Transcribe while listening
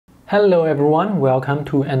Hello everyone, welcome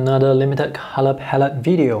to another limited color palette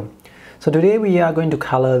video. So today we are going to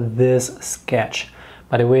color this sketch.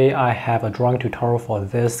 By the way, I have a drawing tutorial for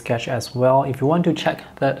this sketch as well. If you want to check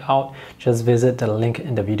that out, just visit the link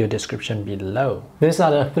in the video description below. These are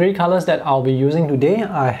the three colors that I'll be using today.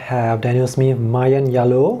 I have Daniel Smith Mayan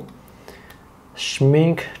Yellow,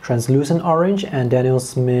 Schmincke Translucent Orange, and Daniel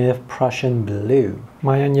Smith Prussian Blue.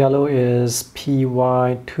 Mayan Yellow is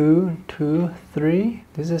PY223.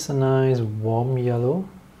 This is a nice warm yellow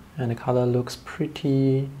and the color looks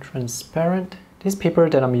pretty transparent. This paper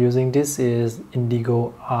that I'm using, this is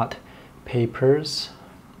Indigo Art Papers,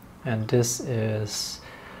 and this is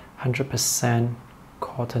 100%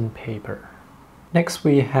 cotton paper. Next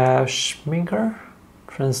we have Schmincke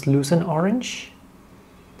Translucent Orange,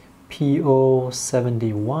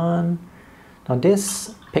 PO71. Now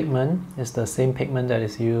this pigment is the same pigment that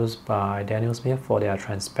is used by Daniel Smith for their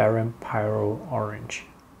transparent Pyrrol orange.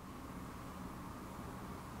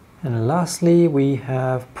 And lastly we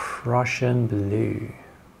have Prussian Blue,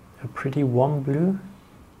 a pretty warm blue,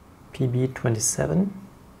 PB27.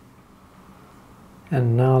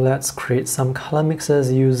 And now let's create some color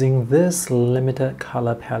mixes using this limited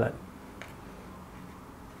color palette.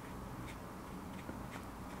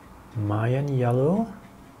 Mayan Yellow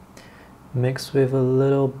mixed with a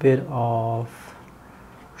little bit of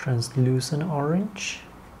translucent orange.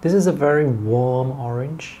 This is a very warm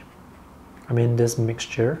orange, this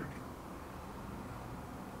mixture.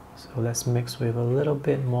 So let's mix with a little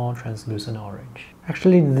bit more translucent orange.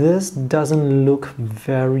 Actually, this doesn't look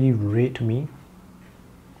very red to me.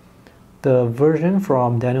 The version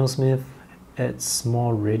from Daniel Smith, it's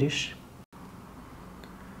more reddish.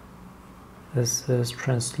 This is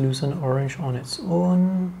translucent orange on its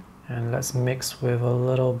own, and let's mix with a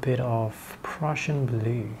little bit of Prussian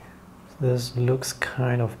Blue. This looks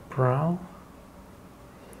kind of brown,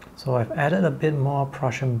 so I've added a bit more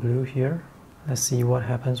Prussian Blue here. Let's see what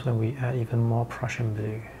happens when we add even more Prussian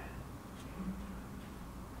Blue.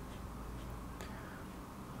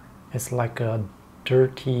 It's like a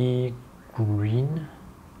dirty green,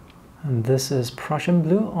 and this is Prussian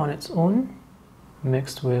Blue on its own,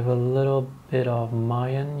 mixed with a little bit of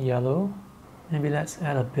Mayan Yellow. Maybe let's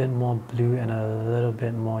add a bit more blue and a little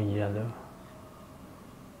bit more yellow.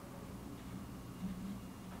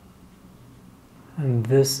 And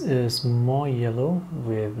this is more yellow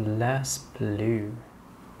with less blue.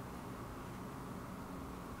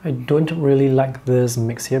 I don't really like this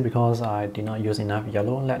mix here because I did not use enough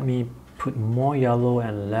yellow. Let me put more yellow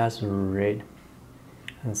and less red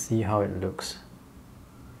and see how it looks.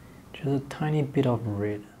 Just a tiny bit of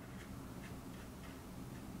red.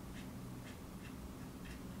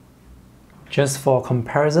 Just for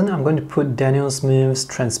comparison, I'm going to put Daniel Smith's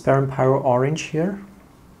transparent Pyrrol orange here.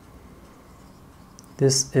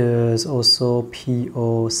 This is also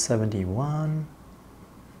PO71.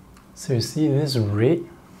 So you see this red,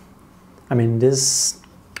 this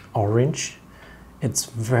orange, it's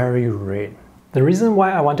very red. The reason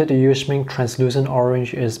why I wanted to use Schmincke Translucent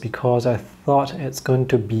Orange is because I thought it's going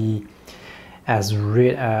to be as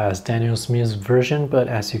red as Daniel Smith's version, but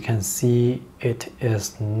as you can see, it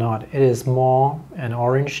is not. It is more an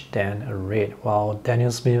orange than a red, while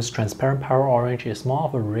Daniel Smith's Transparent Pyrrol Orange is more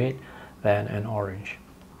of a red than an orange.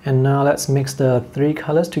 And now let's mix the three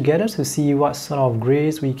colors together to see what sort of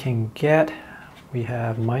grays we can get. We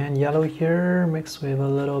have Mayan Yellow here mixed with a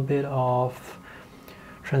little bit of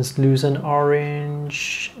translucent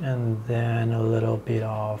orange and then a little bit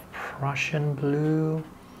of Prussian Blue.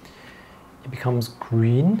 It becomes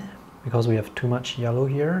green because we have too much yellow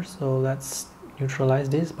here, so let's neutralize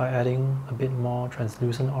this by adding a bit more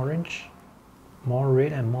translucent orange, more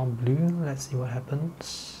red and more blue. Let's see what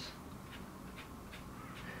happens.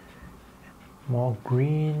 More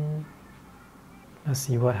green. Let's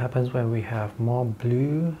see what happens when we have more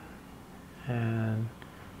blue and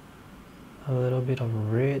a little bit of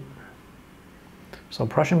red. So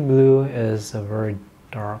Prussian Blue is a very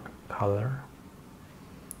dark color.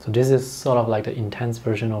 So this is sort of like the intense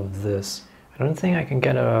version of this. I don't think I can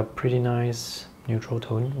get a pretty nice neutral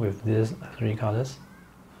tone with these three colors.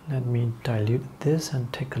 Let me dilute this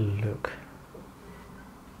and take a look.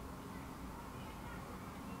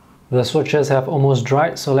 The swatches have almost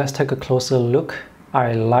dried, so let's take a closer look.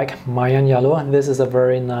 I like Mayan Yellow. This is a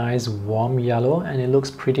very nice warm yellow and it looks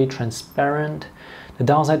pretty transparent. The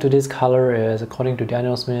downside to this color is, according to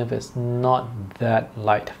Daniel Smith, it's not that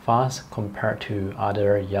light fast compared to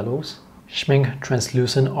other yellows. Schmincke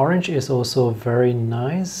Translucent Orange is also very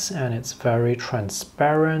nice and it's very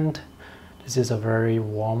transparent. This is a very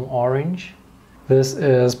warm orange. This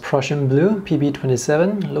is Prussian Blue,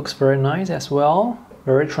 PB27, looks very nice as well.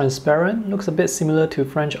 very transparent, looks a bit similar to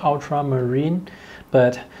French ultramarine,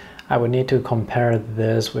 but I would need to compare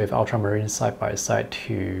this with ultramarine side by side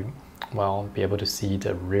to, well, be able to see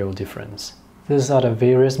the real difference. These are the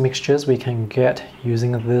various mixtures we can get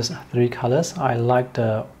using these three colors. I like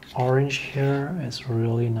the orange here, it's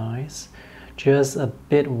really nice. Just a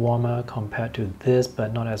bit warmer compared to this,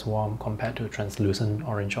 but not as warm compared to translucent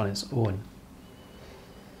orange on its own.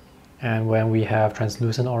 And when we have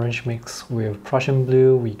translucent orange mixed with Prussian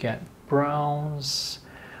blue, we get browns.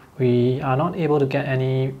 We are not able to get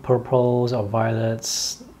any purples or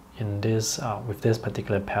violets in this with this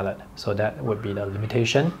particular palette, so that would be the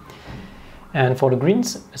limitation. And for the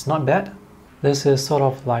greens, it's not bad. This is sort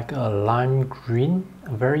of like a lime green,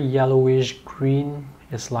 a very yellowish green.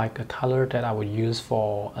 It's like a color that I would use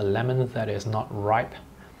for a lemon that is not ripe.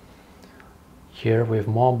 Here with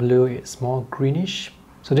more blue, it's more greenish.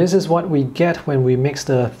 So this is what we get when we mix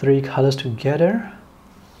the three colors together.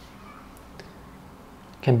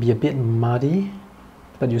 Can be a bit muddy,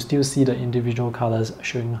 but you still see the individual colors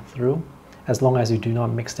showing through, as long as you do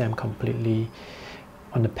not mix them completely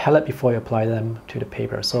on the palette before you apply them to the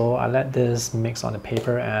paper. So I let this mix on the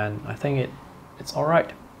paper and I think it's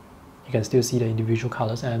alright. You can still see the individual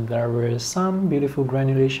colors and there is some beautiful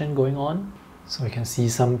granulation going on. So you can see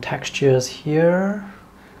some textures here.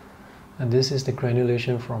 And this is the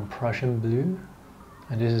granulation from Prussian Blue.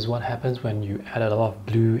 And this is what happens when you add a lot of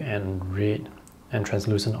blue and red and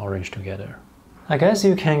translucent orange together. I guess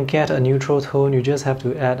you can get a neutral tone, you just have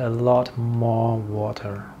to add a lot more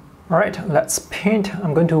water. Alright, let's paint.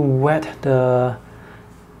 I'm going to wet the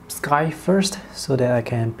sky first so that I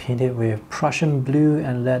can paint it with Prussian blue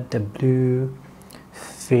and let the blue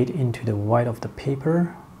fade into the white of the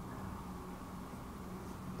paper.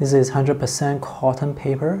 This is 100% cotton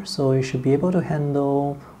paper, so you should be able to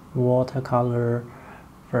handle watercolor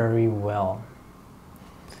very well.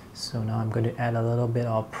 So now I'm going to add a little bit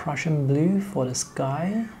of Prussian blue for the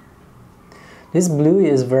sky. This blue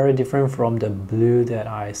is very different from the blue that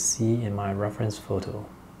I see in my reference photo.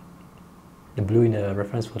 The blue in the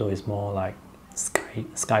reference photo is more like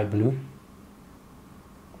sky blue.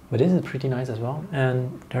 But this is pretty nice as well.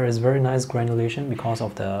 And there is very nice granulation because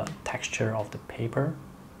of the texture of the paper.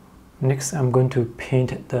 Next, I'm going to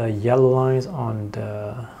paint the yellow lines on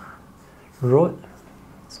the road.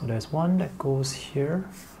 So there's one that goes here.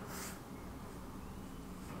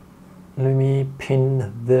 Let me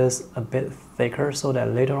paint this a bit thicker so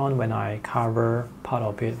that later on when I cover part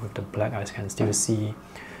of it with the black, I can still see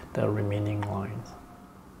the remaining lines.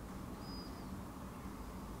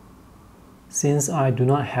 Since I do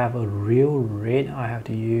not have a real red, I have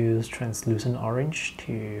to use translucent orange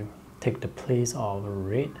to take the place of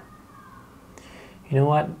red. You know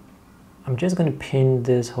what? I'm just going to paint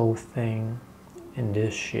this whole thing in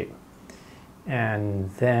this shape. And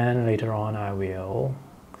then later on I will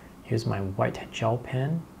use my white gel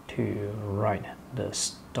pen to write the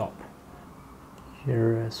stop.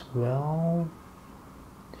 Here as well.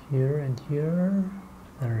 Here and here.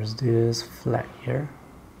 There's this flag here.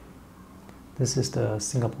 This is the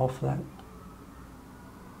Singapore flag.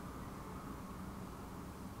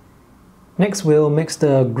 Next we'll mix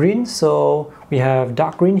the green, so we have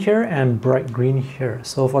dark green here and bright green here.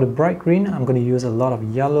 So for the bright green, I'm going to use a lot of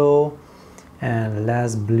yellow and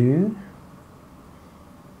less blue.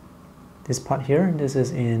 This part here, this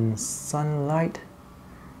is in sunlight,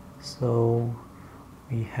 so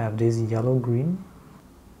we have this yellow green.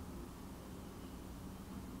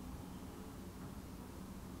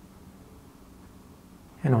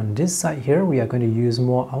 And on this side here, we are going to use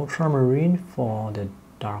more ultramarine for the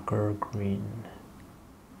darker green.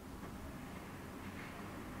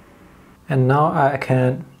 And now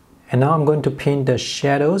I'm going to paint the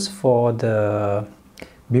shadows for the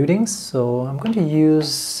buildings. So I'm going to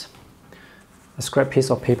use a scrap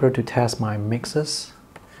piece of paper to test my mixes,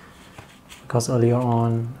 because earlier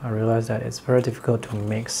on I realized that it's very difficult to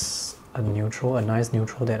mix a nice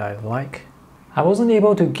neutral that I like. I wasn't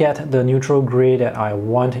able to get the neutral gray that I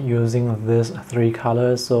want using these three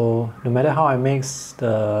colors, so no matter how I mix,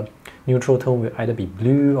 the neutral tone will either be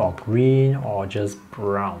blue or green or just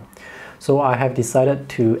brown. So I have decided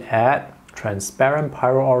to add transparent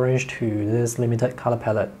Pyrrol orange to this limited color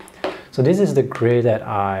palette. So this is the gray that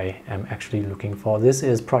I am actually looking for. This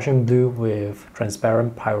is Prussian Blue with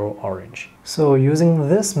transparent Pyrrol orange. So using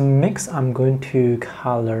this mix, I'm going to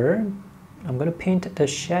paint the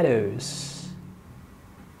shadows.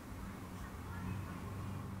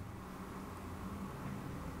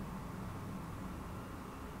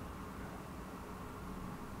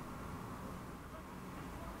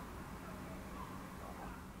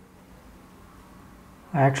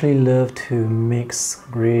 I actually love to mix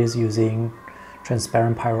grays using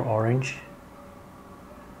transparent Pyrrol orange.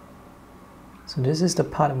 So this is the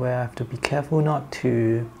part where I have to be careful not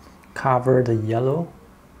to cover the yellow.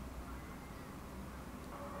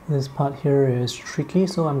 This part here is tricky,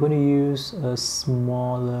 so I'm going to use a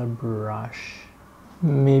smaller brush.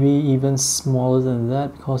 Maybe even smaller than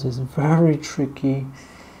that, because it's very tricky.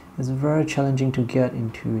 It's very challenging to get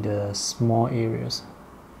into the small areas.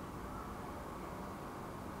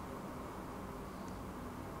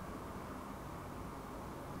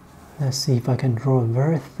 Let's see if I can draw a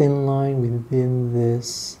very thin line within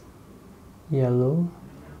this yellow.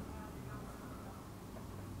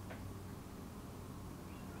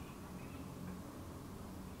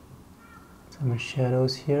 Some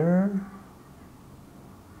shadows here.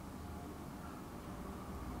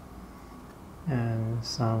 And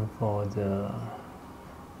some for the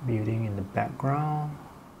building in the background.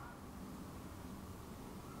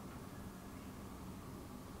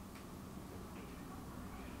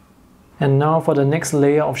 And now for the next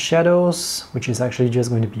layer of shadows, which is actually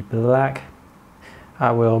just going to be black.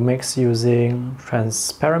 I will mix using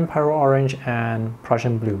transparent Pyrrol orange and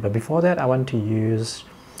Prussian blue. But before that, I want to use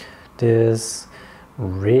this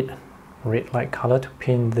red-like color to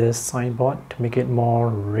paint this signboard to make it more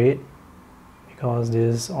red, because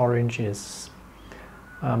this orange is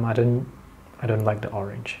I don't like the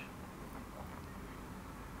orange.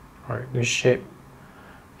 Alright, this shape,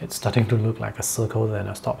 it's starting to look like a circle than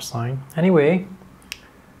a stop sign. Anyway,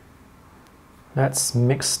 let's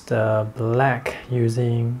mix the black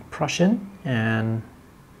using Prussian and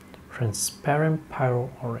transparent Pyrrol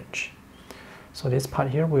orange. So this part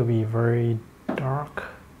here will be very dark,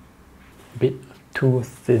 a bit too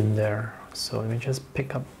thin there. So let me just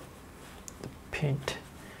pick up the paint.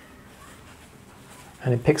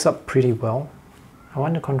 And it picks up pretty well. I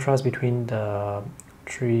want the contrast between the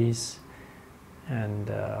trees and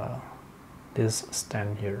this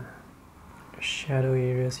stand here. The shadow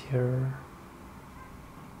areas here.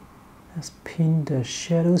 Let's paint the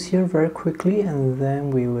shadows here very quickly, and then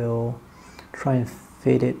we will try and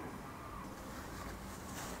fade it.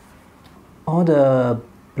 All the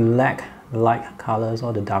black light colors,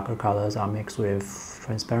 all the darker colors are mixed with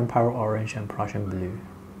transparent Pyrrol orange and Prussian blue.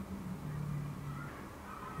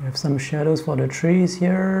 We have some shadows for the trees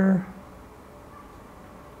here.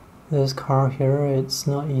 This car here, it's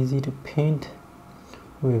not easy to paint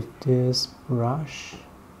with this brush.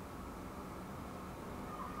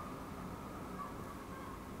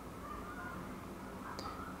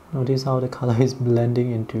 Notice how the color is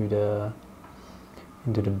blending into the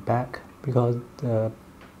back, because the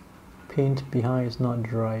paint behind is not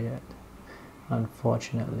dry yet,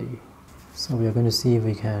 unfortunately. So we are going to see if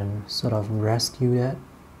we can sort of rescue that.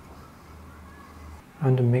 I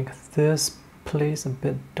want to make this place a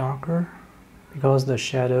bit darker, because the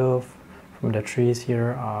shadow from the trees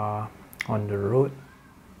here are on the road.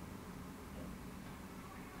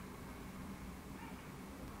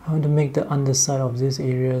 I want to make the underside of these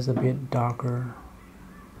areas a bit darker.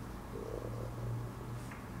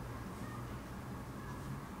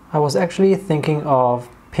 I was actually thinking of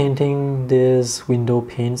painting these window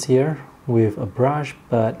panes here with a brush,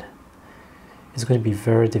 but it's going to be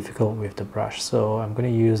very difficult with the brush, so I'm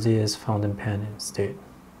going to use this fountain pen instead.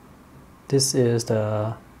 This is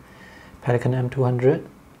the Pelican M200.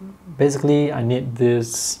 Basically, I need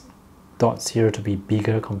these dots here to be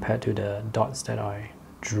bigger compared to the dots that I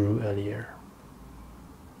drew earlier.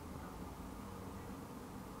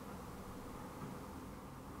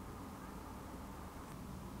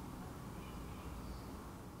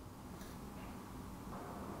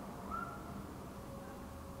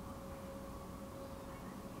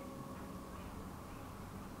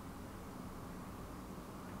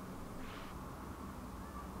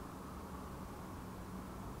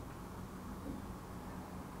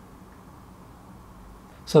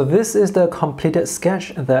 So this is the completed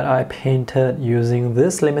sketch that I painted using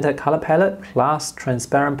this limited color palette plus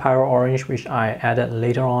transparent Pyrrol orange, which I added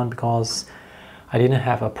later on because I didn't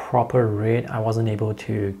have a proper red. I wasn't able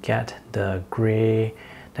to get the gray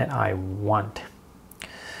that I want.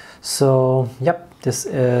 So yep, this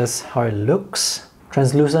is how it looks.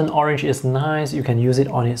 Translucent orange is nice, you can use it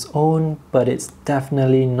on its own, but it's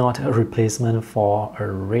definitely not a replacement for a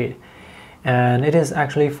red. And it is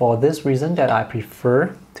actually for this reason that I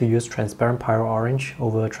prefer to use transparent Pyrrol orange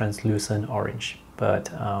over translucent orange.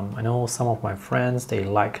 But I know some of my friends, they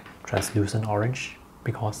like translucent orange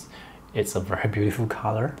because it's a very beautiful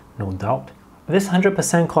color, no doubt. This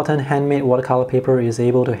 100% cotton handmade watercolor paper is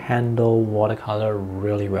able to handle watercolor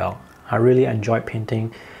really well. I really enjoy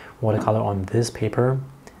painting watercolor on this paper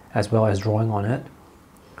as well as drawing on it.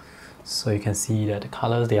 So you can see that the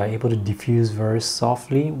colors, they are able to diffuse very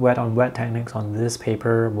softly. Wet on wet techniques on this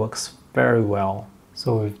paper works very well.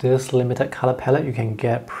 So with this limited color palette, you can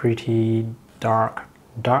get pretty dark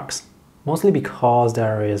darks, mostly because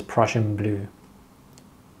there is Prussian Blue.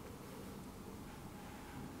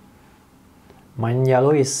 Mayan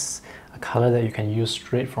Yellow is a color that you can use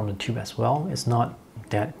straight from the tube as well. It's not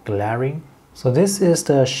that glaring. So this is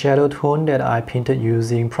the shadow tone that I painted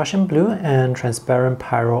using Prussian Blue and transparent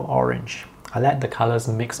Pyrrol orange. I let the colors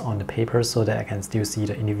mix on the paper so that I can still see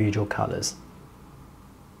the individual colors.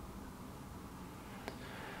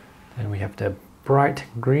 Then we have the bright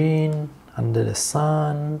green under the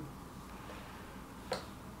sun.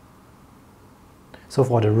 So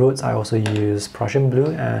for the roots, I also use Prussian Blue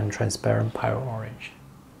and transparent Pyrrol orange.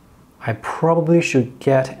 I probably should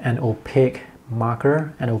get an opaque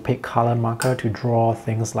marker, an opaque color marker to draw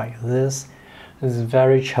things like this. It's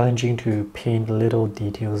very challenging to paint little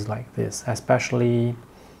details like this, especially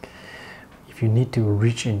if you need to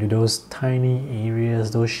reach into those tiny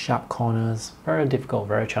areas, those sharp corners. Very difficult,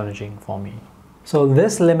 very challenging for me. So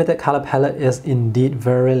this limited color palette is indeed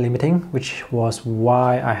very limiting, which was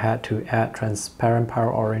why I had to add transparent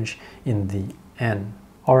Pyrrol orange in the end.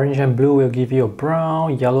 Orange and blue will give you a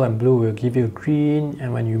brown, yellow and blue will give you a green,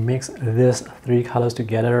 and when you mix these three colors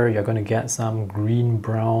together, you're going to get some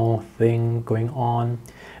green-brown thing going on.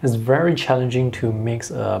 It's very challenging to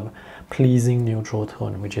mix a pleasing neutral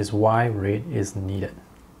tone, which is why red is needed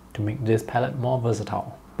to make this palette more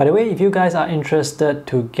versatile. By the way, if you guys are interested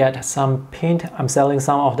to get some paint, I'm selling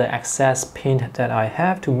some of the excess paint that I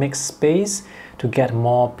have to make space to get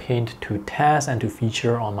more paint to test and to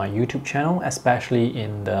feature on my YouTube channel, especially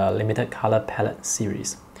in the limited color palette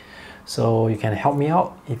series. So you can help me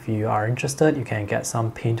out. If you are interested, you can get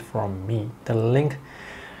some paint from me. The link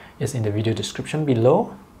is in the video description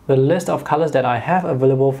below. The list of colors that I have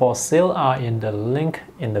available for sale are in the link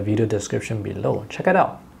in the video description below. Check it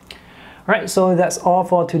out. Alright, so that's all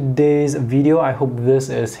for today's video. I hope this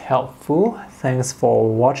is helpful. Thanks for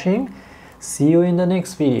watching. See you in the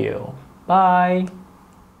next video. Bye!